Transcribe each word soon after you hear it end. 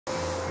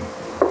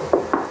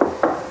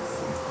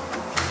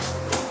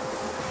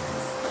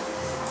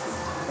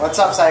What's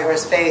up,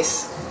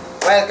 CYBERSPACE?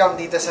 Welcome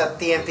dito sa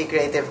TMP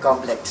Creative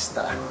Complex.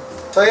 Tara.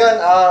 So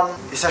yun,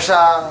 isa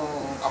siyang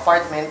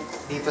apartment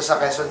dito sa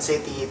Quezon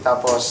City.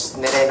 Tapos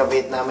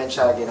nirenovate namin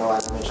siya,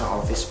 ginawa namin siyang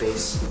office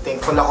space.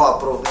 Thankful ako,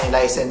 approved na yung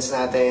license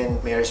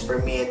natin, mayor's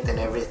permit and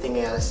everything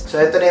else.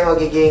 So ito na yung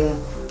magiging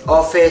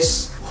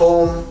office,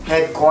 home,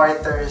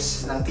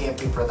 headquarters ng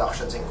TMP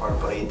Productions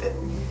Incorporated.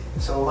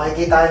 So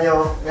makikita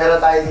nyo,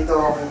 meron tayo dito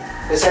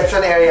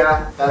reception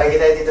area,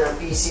 lalagay tayo dito ng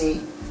PC.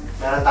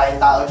 Meron tayong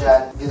tao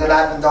dyan. Dito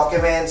lahat ng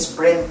documents,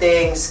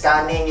 printing,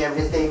 scanning,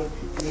 everything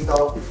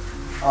dito.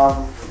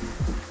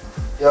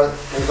 Yun,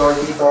 may door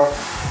dito.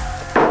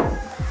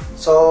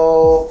 So,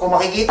 kung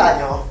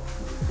makikita nyo,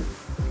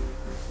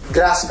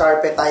 grass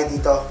carpet tayo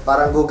dito.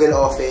 Parang Google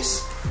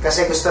Office.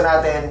 Kasi gusto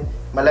natin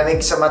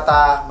malamig sa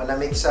mata,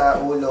 malamig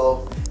sa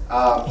ulo,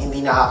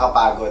 hindi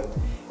nakakapagod.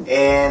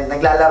 And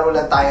naglalaro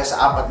lang tayo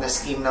sa apat na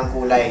scheme ng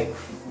kulay.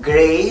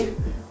 Gray,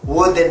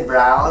 wood and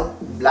brown,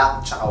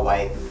 black, tsaka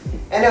white.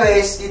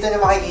 Anyways, dito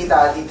nyo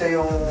makikita, dito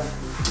yung,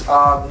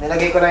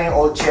 nilagay ko lang yung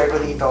old chair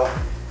ko dito.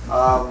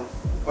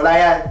 Wala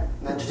yan,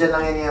 nandiyan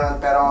lang yun.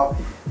 Pero,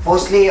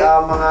 mostly,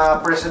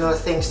 mga personal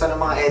things to ng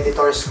mga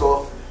editors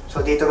ko.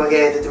 So, dito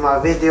mag-edit yung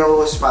mga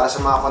videos para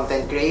sa mga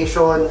content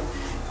creation.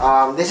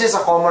 This is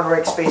a common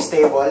workspace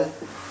table.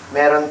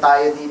 Meron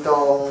tayo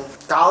ditong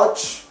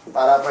couch,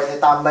 para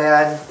pwede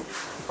tambayan,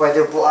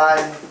 pwede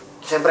upuan.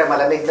 Siyempre,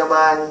 malamig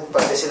naman,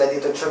 pwede sila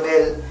dito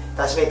chumil.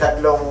 Tapos may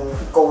tatlong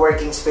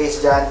co-working space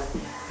dyan.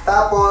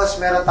 Tapos,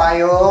 meron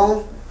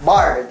tayong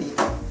bar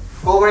dito.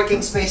 Co-working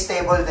space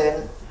table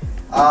din.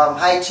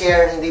 High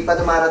chair, hindi pa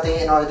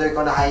dumarating in order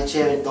ko na high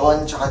chair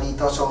doon, tsaka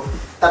dito. So,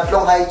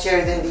 tatlong high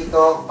chair din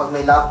dito. Pag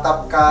may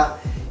laptop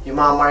ka, yung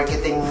mga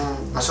marketing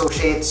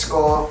associates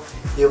ko,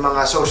 yung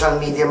mga social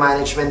media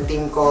management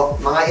team ko,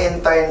 mga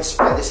interns,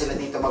 pwede sila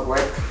dito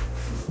mag-work.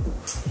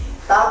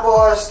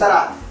 Tapos,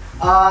 tara.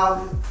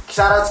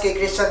 Shoutouts kay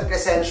Christian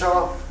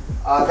Crescencio.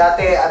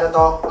 Dati,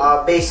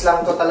 base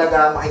lang to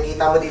talaga.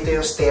 Makikita mo dito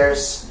yung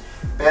stairs.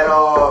 Pero,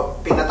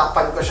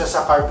 pinatakpan ko siya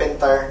sa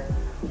carpenter.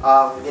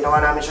 Ginawa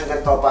namin siya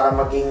ganito para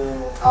maging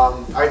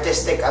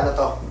artistic,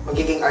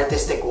 magiging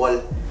artistic wall.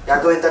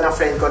 Gagawin to ng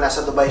friend ko,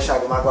 nasa Dubai siya.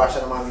 Gumagawa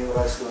siya ng mga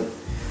murals doon.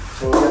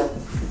 So,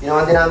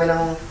 ginawa din namin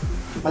ng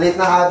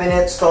maliit na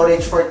cabinet,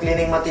 storage for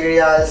cleaning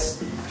materials.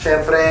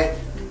 Syempre,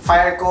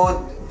 fire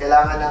code.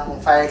 Kailangan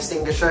ng fire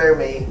extinguisher.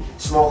 May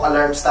smoke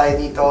alarms tayo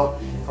dito.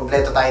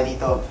 Kompleto tayo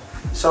dito.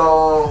 So,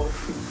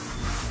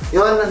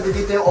 yun,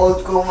 nandito yung old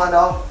kong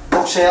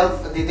bookshelf.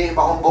 Nandito yung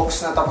iba kong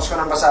books na tapos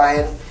ko nang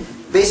basahin.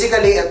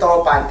 Basically, ito,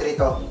 pantry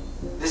to.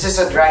 This is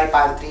a dry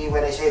pantry.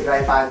 When I say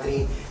dry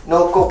pantry,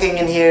 no cooking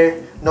in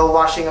here, no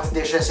washing of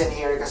dishes in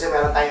here kasi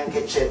meron tayong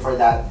kitchen for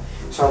that.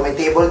 So, may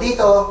table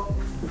dito.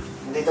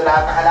 Dito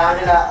lahat na kailangan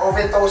nila.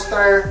 Oven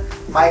toaster,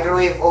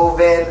 microwave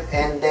oven,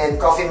 and then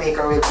coffee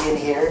maker will be in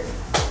here.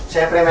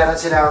 Siyempre, meron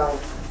silang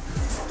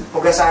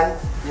hugasan.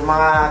 Yung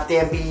mga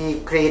TMP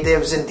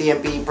creatives and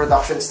TMP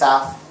production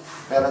staff,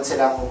 meron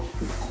silang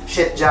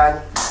shit dyan.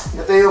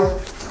 Ito yung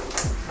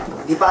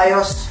di pa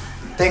ayos.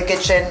 Ito yung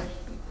kitchen.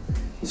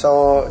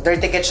 So,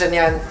 dirty kitchen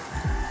yan.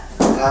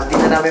 Hindi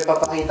na namin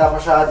papakita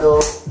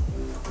masyado.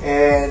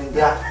 And,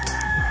 yeah.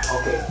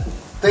 Okay.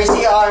 Ito yung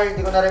CR.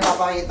 Hindi ko na rin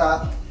papakita.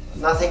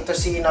 Nothing to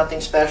see, nothing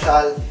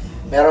special.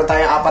 Meron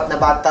tayong 4 na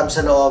bathtub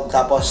sa loob.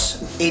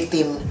 Tapos,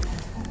 18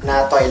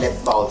 na toilet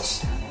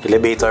bowls.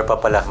 Elevator pa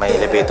pala. May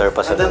elevator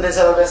pa sa loob. Nandun din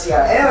sa loob ng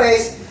CR.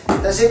 Anyways,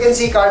 as you can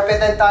see,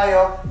 carpeted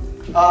tayo.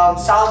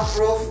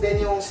 Soundproof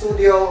din yung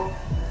studio.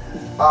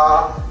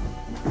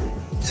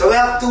 So we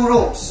have 2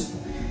 rooms.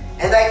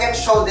 And I can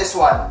show this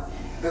one.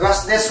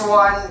 Because this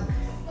one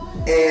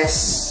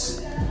is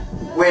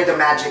where the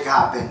magic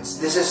happens.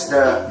 This is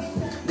the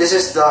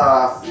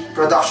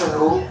production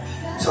room.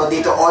 So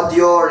dito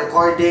audio,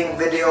 recording,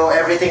 video,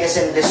 everything is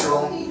in this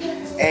room.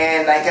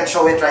 And I can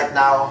show it right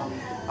now.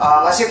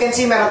 As you can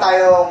see, meron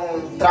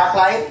tayong track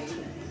light.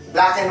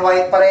 Black and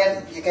white pa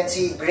rin. You can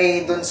see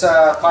gray dun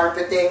sa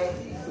carpeting.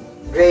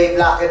 Gray,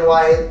 black and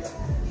white.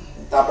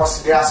 Tapos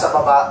grass sa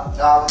baba.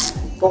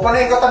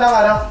 Pupunuin ko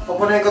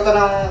to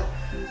ng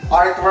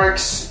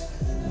artworks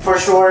for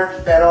sure.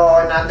 Pero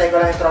inaantay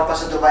ko lang yung tropa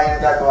sa Dubai na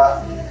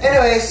gagawa.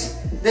 Anyways,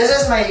 this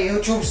is my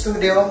YouTube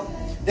studio.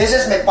 This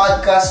is my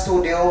podcast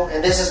studio. And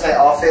this is my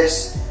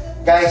office.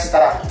 Guys,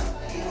 tara.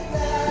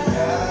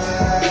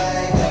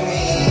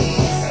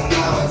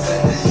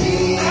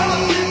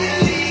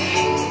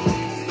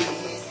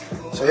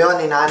 So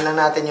yun, inaan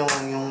lang natin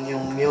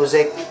yung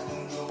music.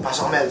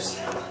 Pasok, Melvs.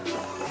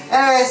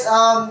 Anyways,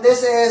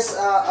 this is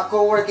a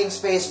co-working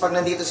space. Pag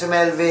nandito si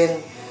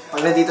Melvin, pag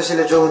nandito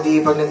sila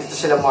Jody, pag nandito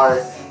sila Mar,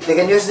 they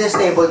can use this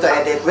table to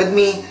edit with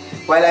me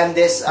while I'm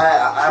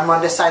on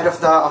this side of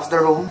the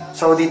room.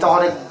 So dito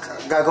ako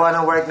gagawa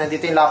ng work.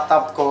 Nandito yung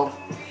laptop ko.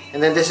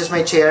 And then this is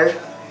my chair.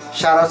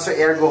 Shoutouts to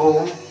Ergo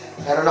Home.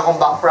 Meron akong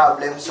back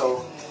problem,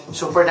 so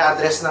super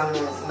na-address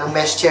ng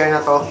mesh chair na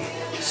to.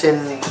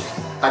 Sin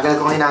tagal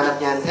kong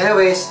hinanap yan.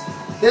 Anyways,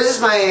 this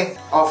is my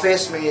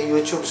office, my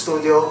YouTube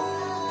studio.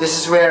 This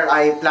is where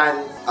I plan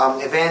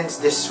events.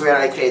 This is where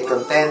I create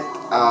content.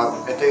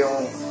 Ito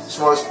yung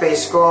small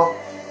space ko.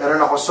 Meron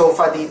ako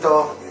sofa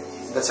dito.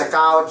 That's a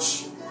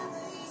couch.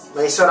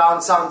 May surround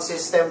sound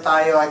system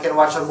tayo. I can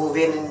watch a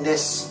movie in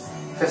this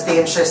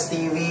 50 inches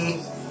TV.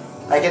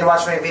 I can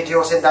watch my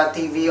videos in that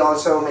TV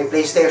also. May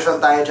PlayStation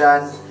tayo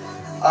dyan.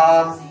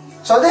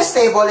 So this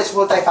table is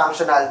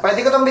multifunctional.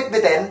 Pwede ko itong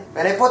bitbitin.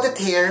 When I put it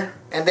here,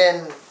 and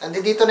then,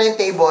 andito na yung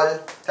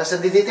table, tapos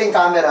andito yung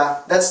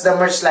camera, that's the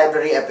merch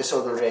library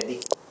episode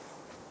already.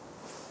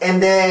 And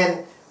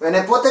then, when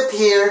I put it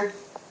here,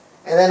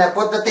 and then I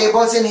put the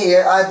tables in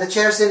here, the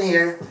chairs in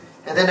here,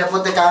 and then I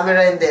put the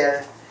camera in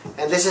there,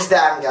 and this is the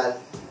angle.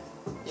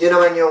 Yun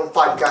naman yung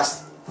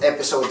podcast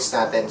episodes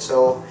natin.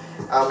 So,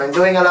 I'm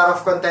doing a lot of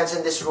contents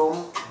in this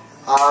room.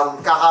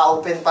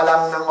 Kaka-open pa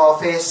lang ng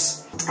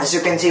office. As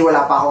you can see,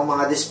 wala pa akong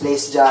mga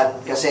displays dyan.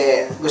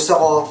 Kasi gusto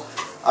ko,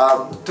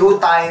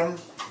 through time,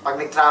 pag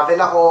nag-travel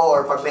ako,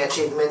 or pag may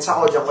achievements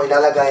ako, dyan ko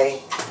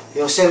ilalagay.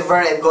 Yung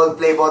silver and gold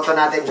play button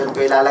natin, dyan ko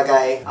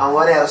ilalagay.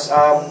 What else?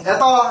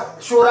 Ito,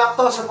 shoe rack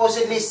to,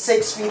 supposedly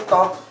 6 feet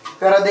to.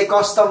 Pero they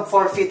custom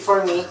 4 feet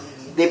for me.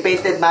 They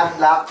painted matte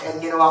black, and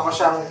ginawa ko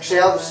siyang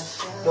shelves.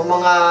 Yung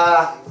mga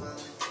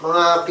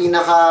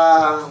pinaka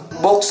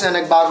books na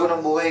nagbago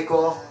ng buhay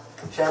ko.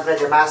 Syempre,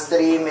 The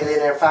Mastery,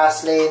 Millionaire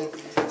Fastlane,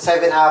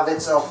 7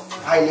 Habits of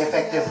Highly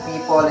Effective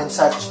People, and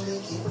such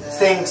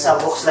things.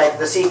 Books like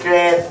The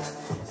Secret,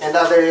 and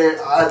other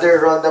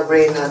Rhonda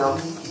Brain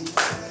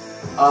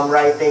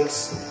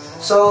writings.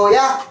 So,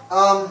 yeah.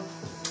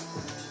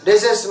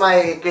 This is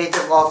my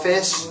creative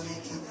office.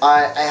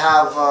 I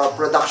have a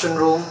production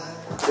room.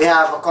 We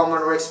have a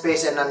common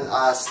workspace and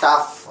a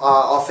staff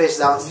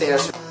office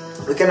downstairs.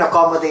 We can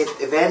accommodate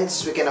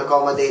events, we can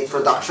accommodate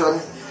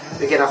production,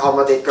 we can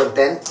accommodate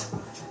content,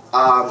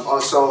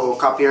 also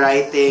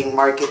copywriting,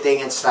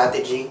 marketing, and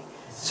strategy.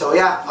 So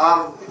yeah,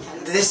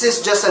 this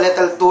is just a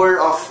little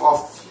tour of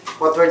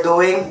what we're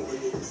doing.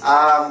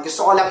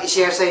 Gusto ko lang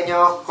i-share sa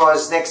inyo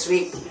because next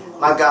week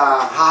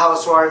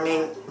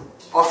mag-housewarming,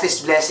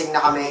 office blessing na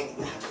kami.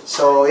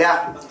 So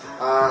yeah,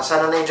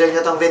 sana na-enjoy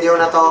nyo tong video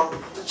na to.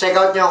 Check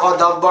out nyo ako,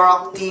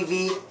 Dougbrock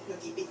TV.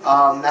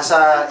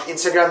 Nasa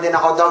Instagram din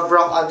ako,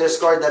 Dougbrock_, that's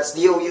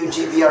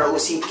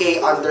DOUGBROCK_.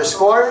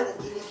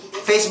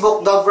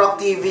 Facebook, Dougbrock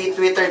TV,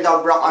 Twitter,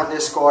 Dougbrock_.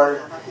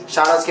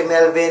 Shoutouts kay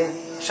Melvin,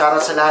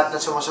 shoutouts sa lahat na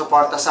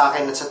sumusuporta sa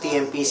akin at sa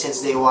TMP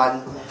since day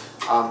one.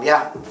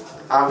 Yeah,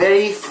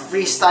 very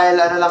freestyle,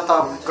 lang to,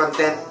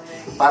 content,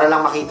 para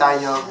lang makita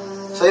nyo.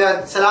 So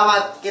yun,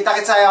 salamat,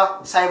 kita-kits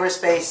sa'yo,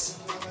 cyberspace.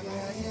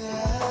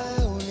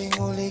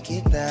 Huling-huli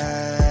kita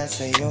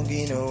sa iyong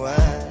ginawa.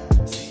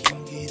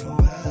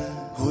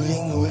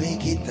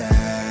 Huling-huli kita